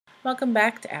Welcome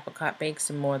back to Apricot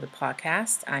Bakes and More, the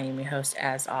podcast. I am your host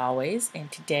as always,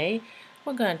 and today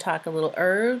we're going to talk a little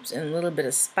herbs and a little bit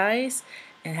of spice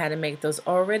and how to make those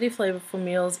already flavorful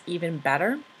meals even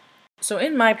better. So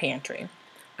in my pantry,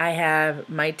 I have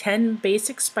my 10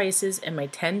 basic spices and my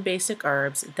 10 basic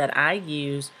herbs that I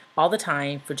use all the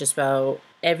time for just about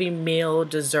every meal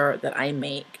dessert that I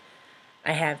make.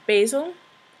 I have basil,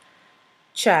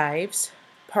 chives,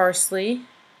 parsley,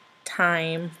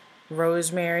 thyme,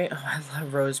 rosemary. Oh, I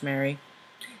love rosemary.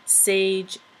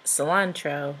 Sage,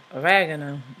 cilantro,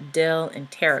 oregano, dill,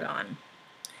 and tarragon.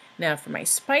 Now for my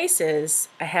spices,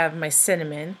 I have my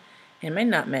cinnamon and my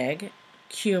nutmeg,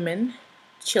 cumin,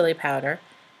 chili powder,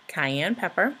 cayenne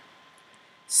pepper,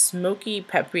 smoky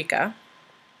paprika.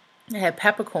 I have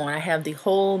peppercorn. I have the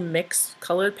whole mixed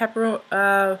colored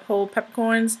whole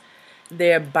peppercorns.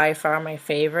 They're by far my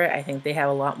favorite. I think they have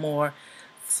a lot more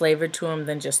flavor to them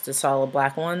than just the solid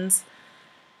black ones.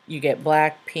 You get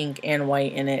black, pink, and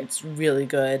white in it. It's really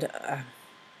good.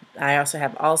 I also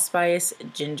have allspice,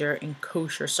 ginger, and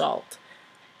kosher salt.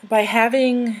 By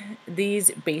having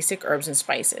these basic herbs and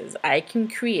spices, I can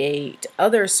create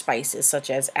other spices such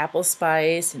as apple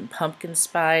spice and pumpkin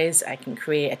spice. I can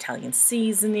create Italian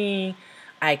seasoning.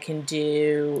 I can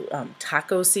do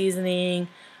taco seasoning,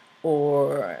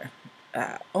 or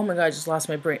oh my god, I just lost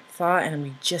my thought, and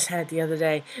we just had it the other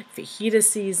day. Fajita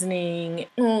seasoning.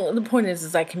 Well, the point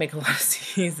is I can make a lot of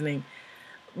seasoning,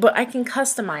 but I can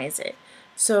customize it.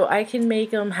 So I can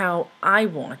make them how I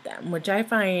want them, which I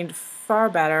find far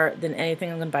better than anything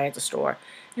I'm going to buy at the store.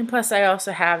 And plus, I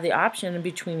also have the option in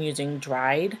between using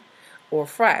dried or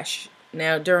fresh.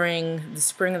 Now, during the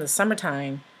spring and the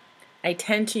summertime, I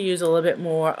tend to use a little bit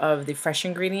more of the fresh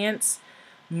ingredients,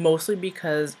 mostly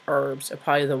because herbs are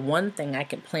probably the one thing I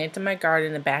can plant in my garden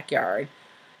in the backyard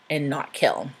and not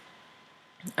kill.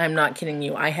 I'm not kidding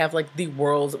you. I have like the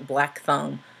world's black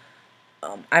thumb.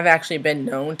 I've actually been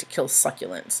known to kill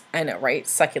succulents. I know, right?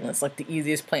 Succulents, like the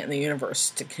easiest plant in the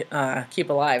universe to keep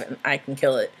alive, and I can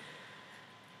kill it.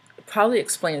 It probably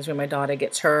explains where my daughter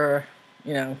gets her,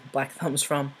 black thumbs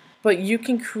from. But you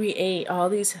can create all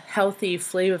these healthy,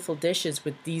 flavorful dishes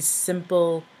with these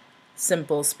simple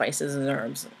spices and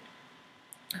herbs.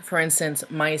 For instance,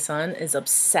 my son is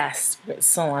obsessed with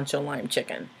cilantro lime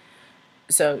chicken.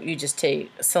 So you just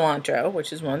take cilantro,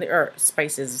 which is one of the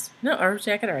spices. No, herbs,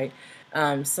 yeah, I got it right.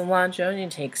 Cilantro, and you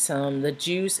take the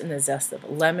juice and the zest of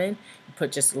a lemon. You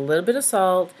put just a little bit of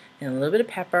salt and a little bit of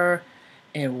pepper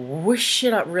and whoosh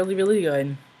it up really, really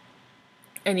good.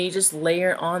 And you just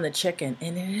layer on the chicken,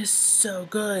 and it is so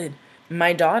good.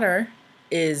 My daughter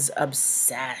is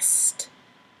obsessed.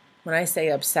 When I say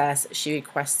obsessed, she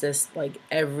requests this like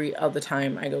every other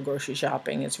time I go grocery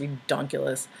shopping. It's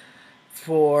ridiculous.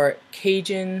 For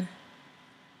Cajun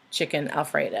chicken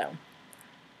Alfredo,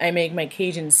 I make my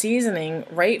Cajun seasoning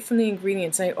right from the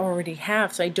ingredients I already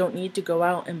have, so I don't need to go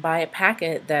out and buy a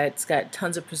packet that's got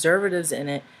tons of preservatives in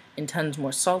it and tons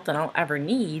more salt than I'll ever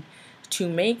need to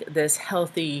make this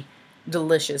healthy,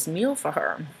 delicious meal for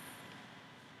her.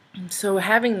 So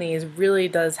having these really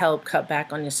does help cut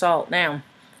back on your salt. Now,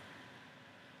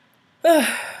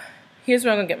 here's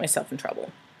where I'm going to get myself in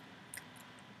trouble.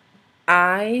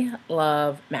 I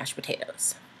love mashed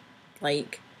potatoes.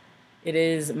 Like, it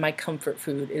is my comfort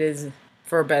food. It is,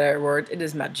 for a better word, it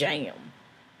is my jam.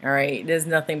 All right? There's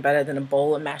nothing better than a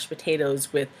bowl of mashed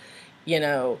potatoes with,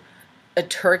 a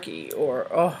turkey or,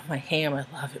 oh, my ham. I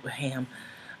love it with ham.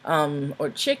 Or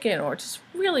chicken, or just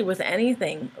really with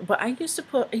anything. But I used to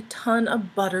put a ton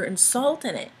of butter and salt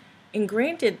in it. And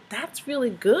granted, that's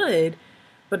really good.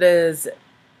 But as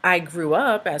I grew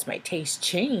up, as my taste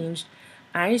changed,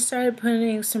 I started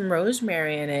putting some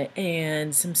rosemary in it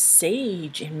and some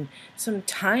sage and some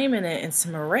thyme in it and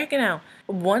some oregano.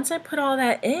 Once I put all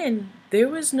that in, there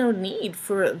was no need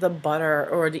for the butter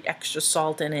or the extra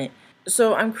salt in it.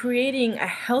 So I'm creating a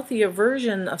healthier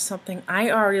version of something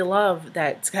I already love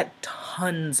that's got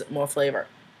tons more flavor.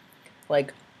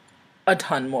 Like a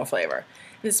ton more flavor.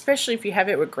 And especially if you have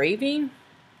it with gravy,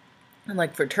 and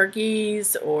like for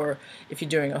turkeys, or if you're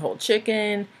doing a whole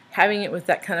chicken, having it with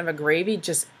that kind of a gravy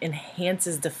just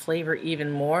enhances the flavor even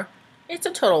more. It's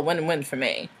a total win-win for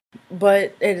me.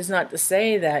 But it is not to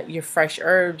say that your fresh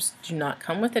herbs do not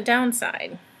come with a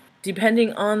downside.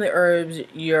 Depending on the herbs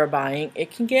you're buying, it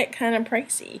can get kind of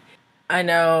pricey. I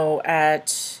know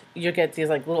you get these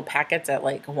like little packets at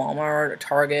like Walmart or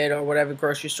Target or whatever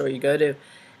grocery store you go to,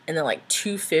 and they're like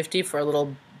 $2.50 for a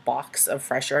little box of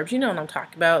fresh herbs. You know what I'm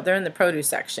talking about. They're in the produce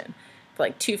section for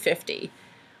like $2.50.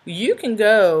 You can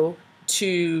go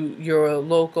to your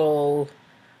local,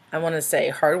 I want to say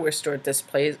hardware store at this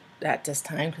at this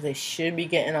time because they should be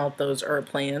getting out those herb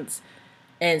plants,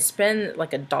 and spend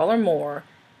like $1 more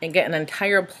and get an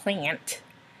entire plant.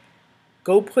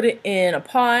 Go put it in a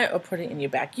pot or put it in your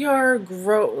backyard,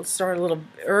 start a little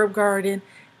herb garden,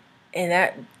 and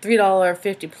that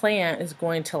 $3.50 plant is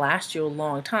going to last you a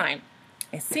long time.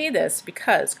 I say this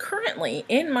because currently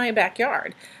in my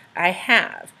backyard, I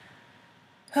have,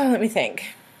 let me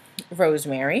think,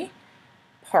 rosemary,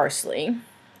 parsley,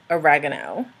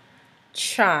 oregano,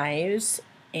 chives,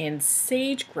 and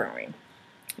sage growing.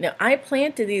 Now, I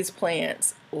planted these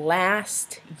plants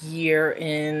last year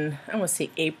in, I want to say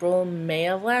April, May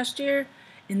of last year,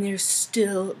 and they're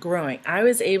still growing. I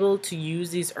was able to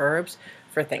use these herbs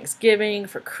for Thanksgiving,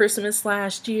 for Christmas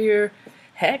last year.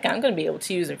 Heck, I'm going to be able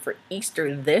to use them for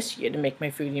Easter this year to make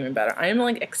my food even better. I'm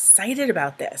like excited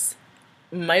about this.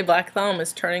 My black thumb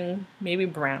is turning maybe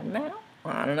brown now.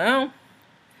 I don't know.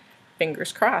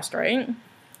 Fingers crossed, right?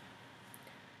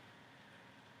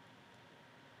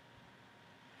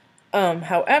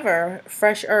 However,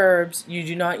 fresh herbs, you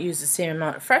do not use the same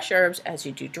amount of fresh herbs as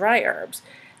you do dry herbs.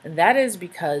 And that is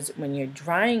because when you're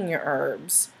drying your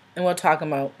herbs, and we'll talk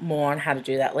about more on how to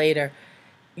do that later,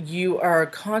 you are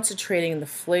concentrating the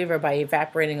flavor by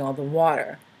evaporating all the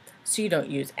water. So you don't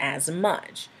use as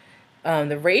much.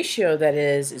 The ratio that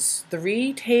is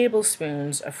 3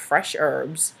 tablespoons of fresh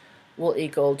herbs will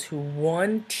equal to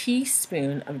 1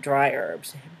 teaspoon of dry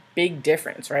herbs. Big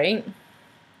difference, right?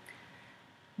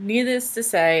 Needless to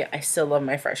say, I still love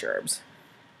my fresh herbs.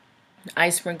 I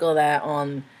sprinkle that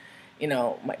on,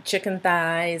 my chicken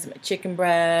thighs, my chicken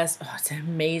breasts. Oh, it's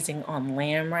amazing on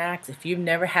lamb racks. If you've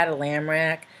never had a lamb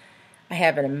rack, I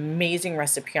have an amazing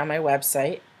recipe on my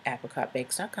website,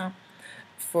 apricotbakes.com,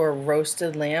 for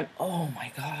roasted lamb. Oh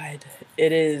my God,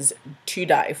 it is to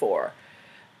die for.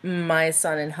 My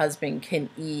son and husband can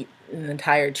eat an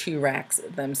entire 2 racks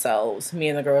themselves. Me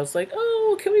and the girls like,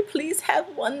 oh, can we please have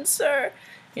one, sir?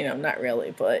 Not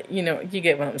really, but you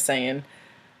get what I'm saying.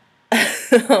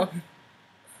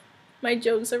 My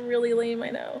jokes are really lame, I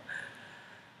know.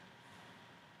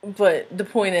 But the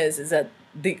point is that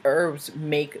the herbs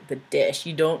make the dish.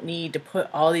 You don't need to put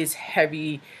all these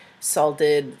heavy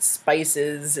salted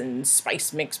spices and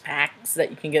spice mix packs that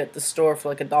you can get at the store for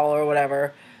like $1 or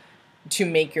whatever to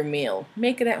make your meal.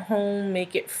 Make it at home,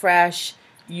 make it fresh.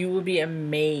 You will be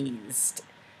amazed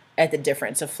at the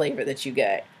difference of flavor that you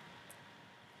get.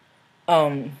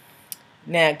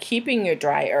 Now, keeping your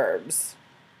dry herbs,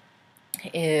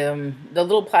 the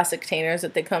little plastic containers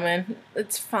that they come in,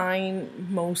 it's fine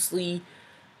mostly.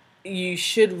 You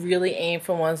should really aim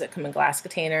for ones that come in glass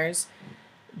containers.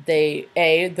 The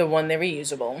one, they're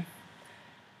reusable.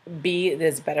 B,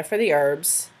 it's better for the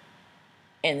herbs,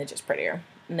 and they're just prettier.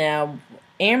 Now,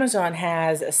 Amazon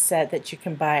has a set that you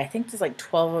can buy. I think there's like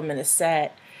 12 of them in a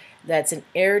set. That's an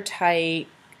airtight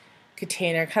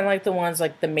container, kind of like the ones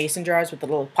like the mason jars with the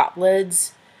little pop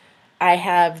lids. I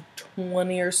have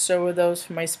 20 or so of those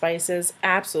for my spices.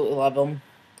 Absolutely love them.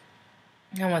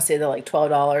 I want to say they're like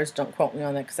 $12. Don't quote me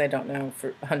on that because I don't know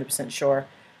for 100% sure.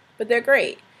 But they're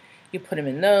great. You put them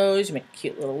in those. You make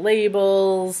cute little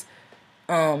labels.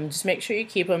 Just make sure you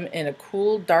keep them in a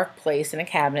cool, dark place in a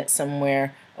cabinet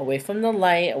somewhere, away from the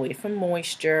light, away from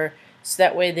moisture, so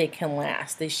that way they can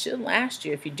last. They should last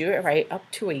you, if you do it right,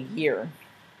 up to a year.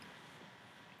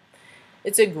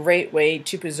 It's a great way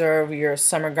to preserve your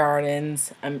summer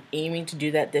gardens. I'm aiming to do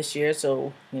that this year,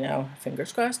 so,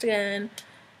 fingers crossed again.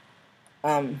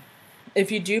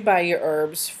 If you do buy your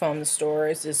herbs from the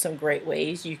stores, there's some great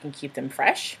ways you can keep them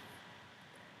fresh.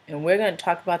 And we're going to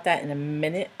talk about that in a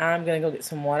minute. I'm going to go get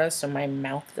some water so my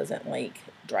mouth doesn't,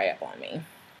 dry up on me.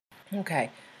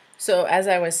 Okay, so as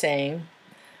I was saying,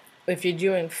 if you're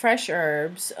doing fresh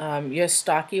herbs, your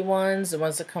stocky ones, the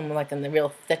ones that come in the real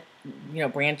thick,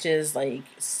 branches, like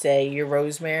say your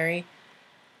rosemary,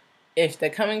 if they're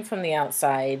coming from the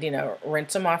outside,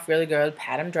 rinse them off really good,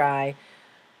 pat them dry.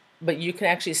 But you can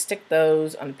actually stick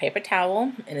those on a paper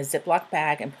towel in a Ziploc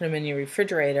bag and put them in your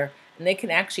refrigerator, and they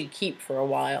can actually keep for a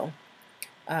while.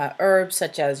 Herbs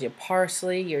such as your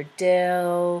parsley, your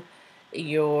dill,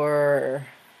 your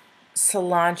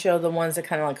cilantro, the ones that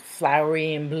kind of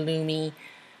flowery and bloomy,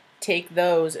 take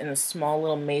those in a small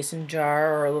little mason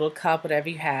jar or a little cup, whatever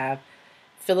you have,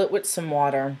 fill it with some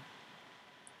water,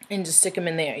 and just stick them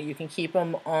in there. You can keep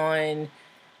them on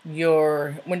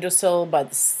your windowsill by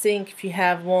the sink if you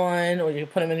have one, or you can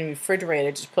put them in the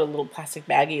refrigerator. Just put a little plastic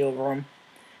baggie over them,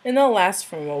 and they'll last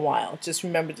for a while. Just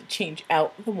remember to change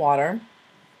out the water.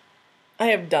 I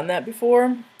have done that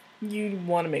before. You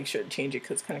want to make sure to change it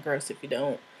because it's kind of gross if you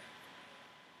don't.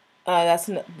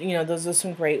 Those are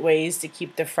some great ways to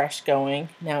keep the fresh going.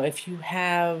 Now, if you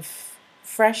have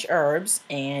fresh herbs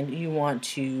and you want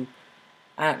to,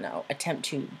 I don't know, attempt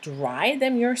to dry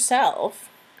them yourself,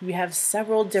 we have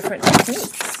several different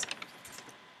techniques.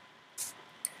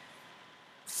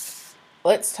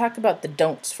 Let's talk about the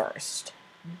don'ts first.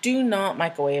 Do not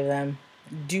microwave them.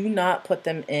 Do not put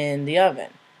them in the oven.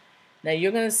 Now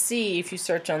you're going to see, if you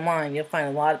search online, you'll find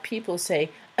a lot of people say,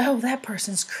 oh, that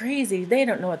person's crazy. They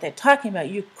don't know what they're talking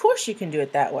about. Of course you can do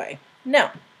it that way.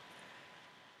 No.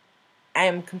 I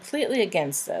am completely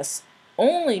against this,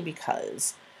 only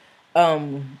because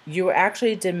you're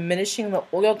actually diminishing the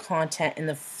oil content and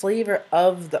the flavor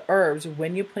of the herbs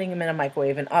when you're putting them in a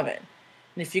microwave and oven.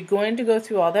 And if you're going to go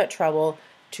through all that trouble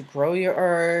to grow your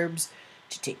herbs,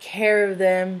 to take care of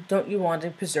them, don't you want to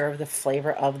preserve the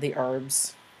flavor of the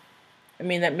herbs? I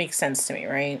mean, that makes sense to me,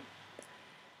 right?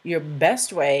 Your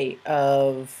best way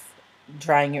of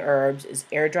drying your herbs is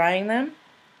air drying them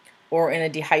or in a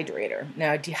dehydrator.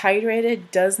 Now,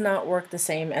 dehydrated does not work the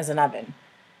same as an oven.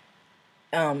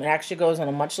 It actually goes on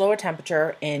a much lower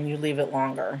temperature and you leave it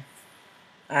longer.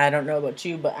 I don't know about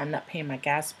you, but I'm not paying my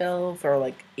gas bill for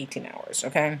like 18 hours,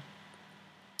 okay?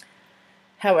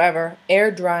 However,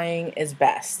 air drying is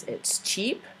best. It's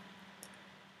cheap,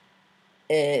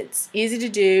 it's easy to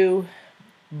do,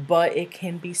 but it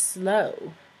can be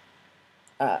slow.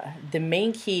 The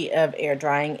main key of air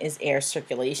drying is air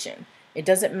circulation. It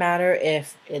doesn't matter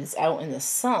if it's out in the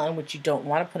sun, which you don't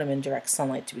want to put them in direct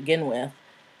sunlight to begin with,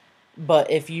 but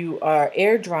if you are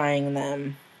air drying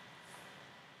them,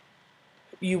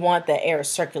 you want the air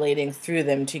circulating through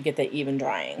them to get the even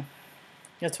drying.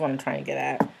 That's what I'm trying to get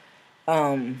at.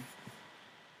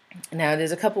 Now,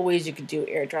 there's a couple ways you could do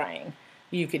air drying.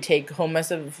 You could take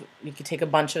a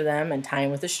bunch of them and tie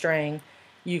them with a string.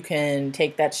 You can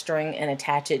take that string and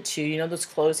attach it to, those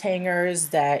clothes hangers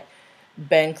that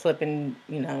Ben clip and,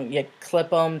 you clip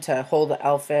them to hold the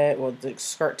outfit or the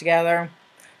skirt together.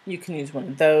 You can use one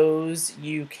of those.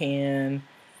 You can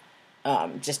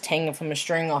just hang it from a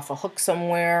string off a hook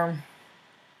somewhere.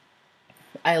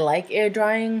 I like air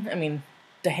drying. I mean,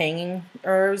 the hanging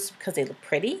herbs because they look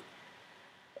pretty.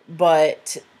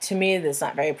 But to me, that's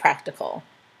not very practical.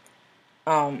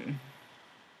 Only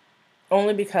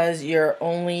because you're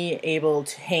only able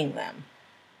to hang them.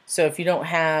 So if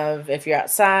you're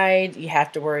outside, you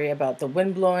have to worry about the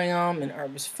wind blowing them and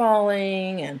herbs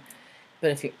falling. But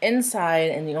if you're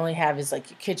inside and you only have is like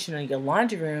your kitchen or your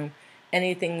laundry room,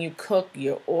 anything you cook,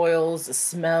 your oils, the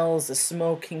smells, the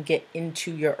smoke can get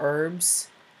into your herbs.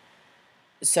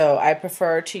 So I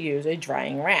prefer to use a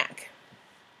drying rack.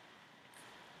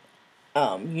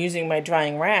 Using my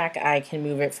drying rack, I can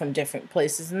move it from different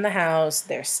places in the house.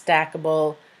 They're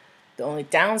stackable. The only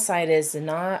downside is they're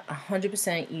not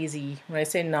 100% easy. When I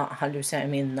say not 100%, I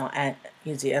mean not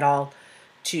easy at all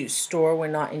to store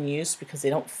when not in use because they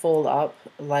don't fold up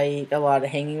like a lot of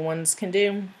hanging ones can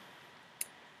do.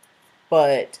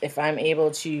 But if I'm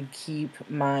able to keep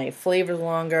my flavors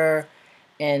longer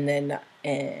and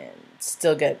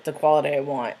still get the quality I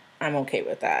want, I'm okay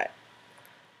with that.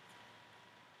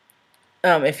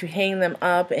 If you hang them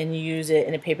up and you use it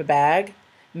in a paper bag,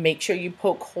 make sure you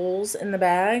poke holes in the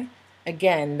bag.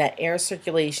 Again, that air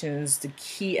circulation is the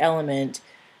key element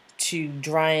to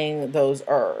drying those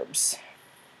herbs.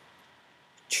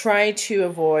 Try to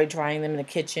avoid drying them in the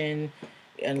kitchen,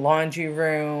 in laundry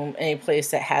room, any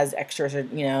place that has extras or,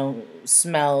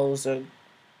 smells or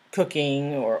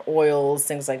cooking or oils,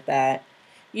 things like that.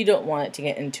 You don't want it to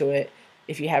get into it.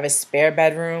 If you have a spare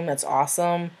bedroom, that's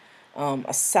awesome.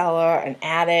 A cellar, an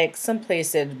attic,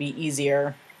 someplace that would be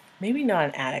easier. Maybe not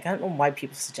an attic. I don't know why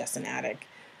people suggest an attic.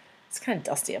 It's kind of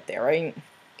dusty up there, right?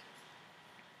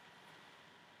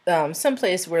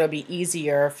 Someplace where it'll be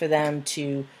easier for them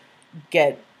to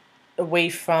get away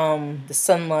from the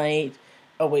sunlight,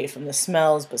 away from the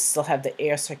smells, but still have the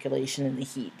air circulation and the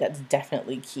heat. That's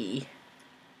definitely key.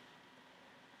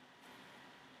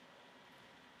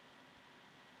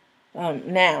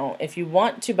 Now, if you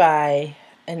want to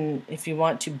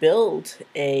build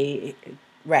a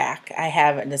rack, I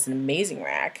have this amazing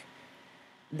rack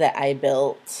that I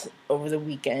built over the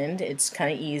weekend. It's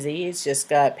kind of easy. It's just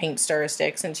got paint stir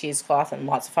sticks and cheesecloth and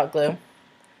lots of hot glue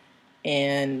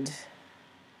and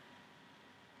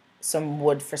some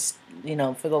wood for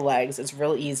the legs. It's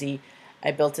real easy.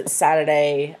 I built it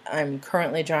Saturday. I'm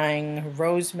currently drying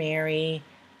rosemary,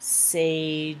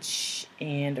 sage,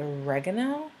 and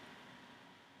oregano,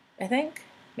 I think.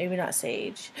 Maybe not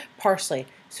sage. Parsley.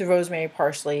 So rosemary,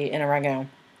 parsley, and oregano.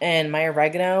 And my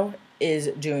oregano is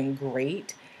doing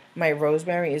great. My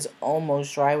rosemary is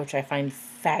almost dry, which I find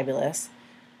fabulous.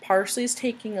 Parsley is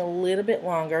taking a little bit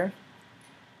longer,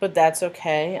 but that's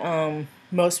okay.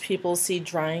 Most people see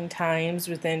drying times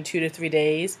within 2 to 3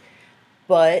 days,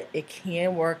 but it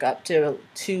can work up to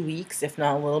 2 weeks, if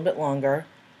not a little bit longer.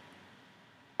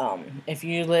 If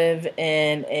you live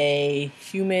in a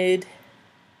humid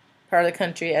part of the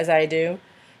country, as I do,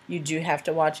 you do have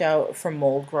to watch out for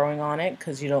mold growing on it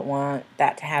because you don't want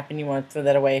that to happen. You want to throw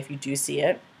that away if you do see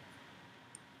it.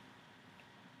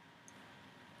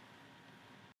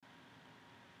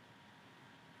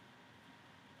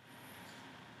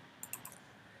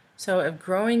 So if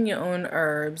growing your own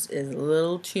herbs is a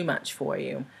little too much for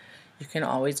you, you can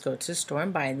always go to the store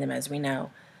and buy them, as we know.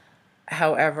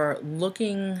 However,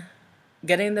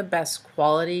 getting the best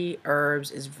quality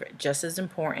herbs is just as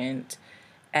important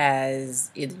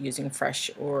as either using fresh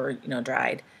or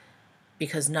dried,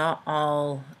 because not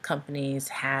all companies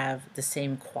have the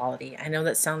same quality. I know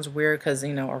that sounds weird because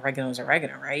oregano is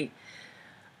oregano, right?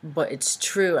 But it's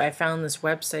true. I found this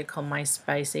website called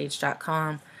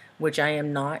myspiceage.com, which I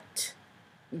am not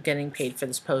getting paid for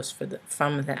this post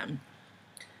from them.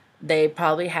 They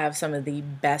probably have some of the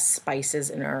best spices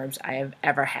and herbs I have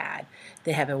ever had.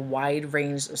 They have a wide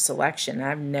range of selection, and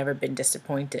I've never been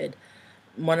disappointed.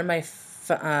 One of my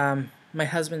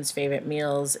husband's favorite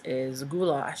meals is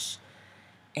goulash,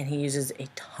 and he uses a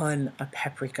ton of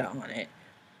paprika on it.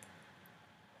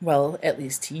 Well, at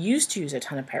least he used to use a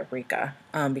ton of paprika,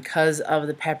 because of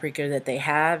the paprika that they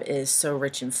have is so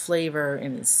rich in flavor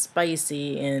and is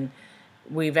spicy, and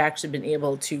we've actually been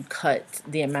able to cut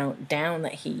the amount down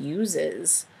that he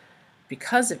uses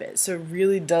because of it. So it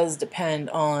really does depend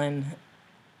on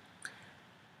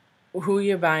who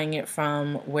you're buying it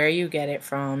from, where you get it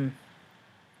from.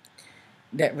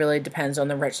 That really depends on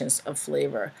the richness of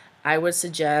flavor. I would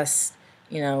suggest,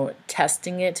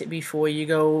 testing it before you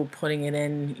go putting it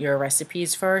in your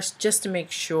recipes first, just to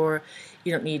make sure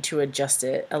you don't need to adjust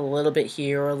it a little bit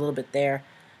here or a little bit there.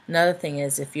 Another thing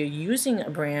is, if you're using a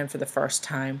brand for the first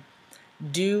time,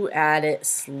 do add it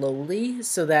slowly,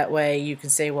 so that way you can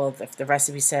say, well, if the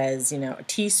recipe says, a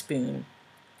teaspoon,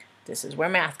 this is where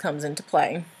math comes into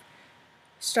play.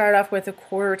 Start off with a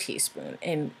quarter teaspoon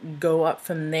and go up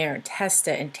from there and test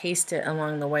it and taste it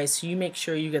along the way, so you make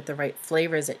sure you get the right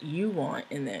flavors that you want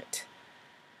in it.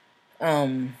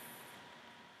 That's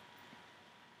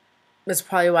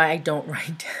probably why I don't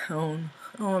write down.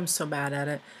 Oh, I'm so bad at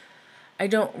it. I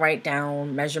don't write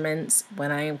down measurements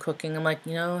when I am cooking. I'm like,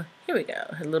 here we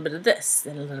go. A little bit of this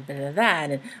and a little bit of that.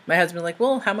 And my husband's like,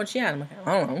 well, how much you add? I'm like,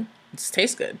 I don't know. It just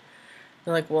tastes good.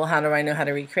 They're like, well, how do I know how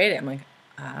to recreate it? I'm like,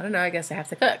 I don't know. I guess I have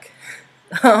to cook.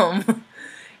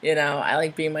 I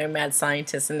like being my mad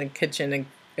scientist in the kitchen and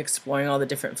exploring all the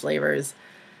different flavors.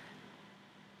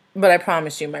 But I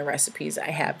promise you, my recipes,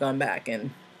 I have gone back and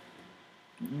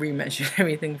remeasured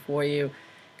everything for you.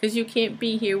 Because you can't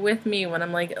be here with me when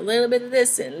I'm like, a little bit of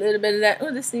this and a little bit of that.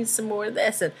 Oh, this needs some more of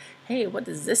this. And hey, what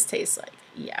does this taste like?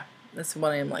 Yeah, that's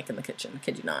what I am like in the kitchen.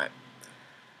 Kid you not.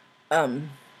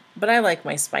 But I like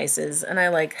my spices, and I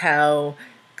like how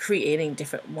creating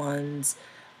different ones.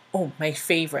 Oh, my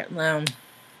favorite. Now,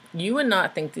 you would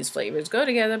not think these flavors go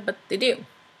together, but they do.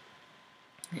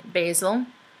 Basil,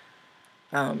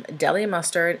 deli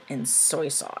mustard, and soy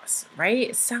sauce, right?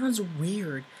 It sounds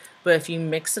weird, but if you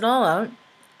mix it all up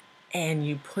and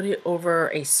you put it over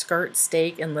a skirt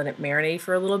steak and let it marinate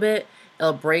for a little bit,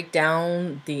 it'll break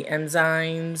down the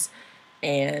enzymes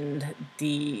and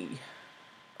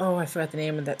I forgot the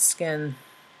name of that skin.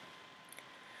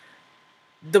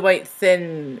 The white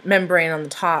thin membrane on the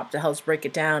top that helps break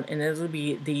it down, and it'll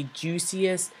be the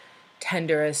juiciest,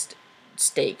 tenderest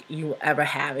steak you will ever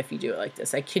have if you do it like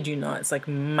this. I kid you not. It's like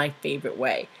my favorite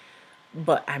way.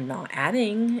 But I'm not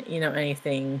adding,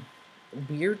 anything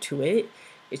weird to it.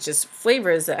 It's just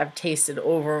flavors that I've tasted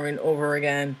over and over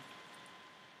again.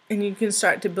 And you can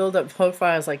start to build up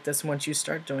profiles like this once you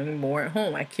start doing more at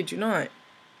home. I kid you not.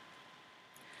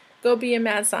 Go be a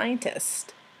mad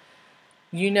scientist.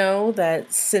 You know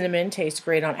that cinnamon tastes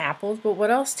great on apples, but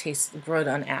what else tastes good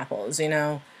on apples?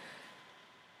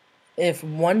 If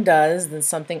one does, then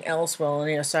something else will,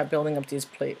 and start building up these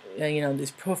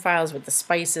these profiles with the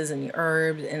spices and the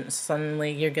herbs, and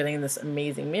suddenly you're getting this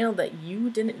amazing meal that you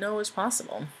didn't know was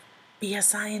possible. Be a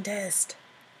scientist.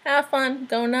 Have fun.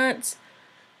 Go nuts.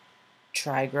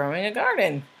 Try growing a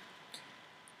garden.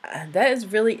 That is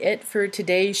really it for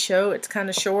today's show. It's kind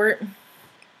of short,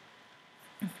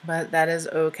 but that is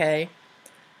okay.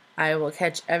 I will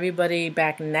catch everybody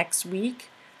back next week.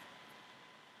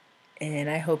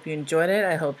 And I hope you enjoyed it.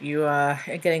 I hope you are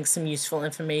getting some useful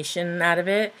information out of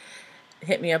it.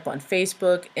 Hit me up on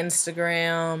Facebook,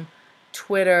 Instagram,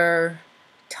 Twitter,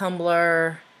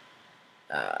 Tumblr,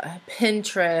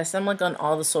 Pinterest. I'm like on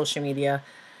all the social media.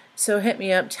 So hit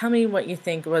me up. Tell me what you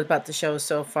think about the show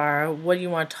so far. What do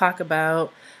you want to talk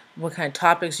about? What kind of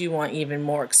topics you want even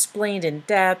more explained in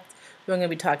depth? We're going to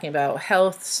be talking about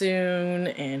health soon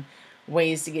and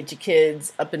ways to get your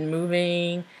kids up and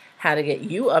moving, how to get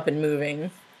you up and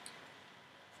moving.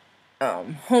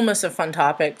 Whole list of fun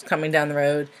topics coming down the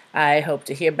road. I hope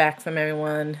to hear back from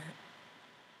everyone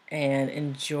and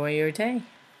enjoy your day.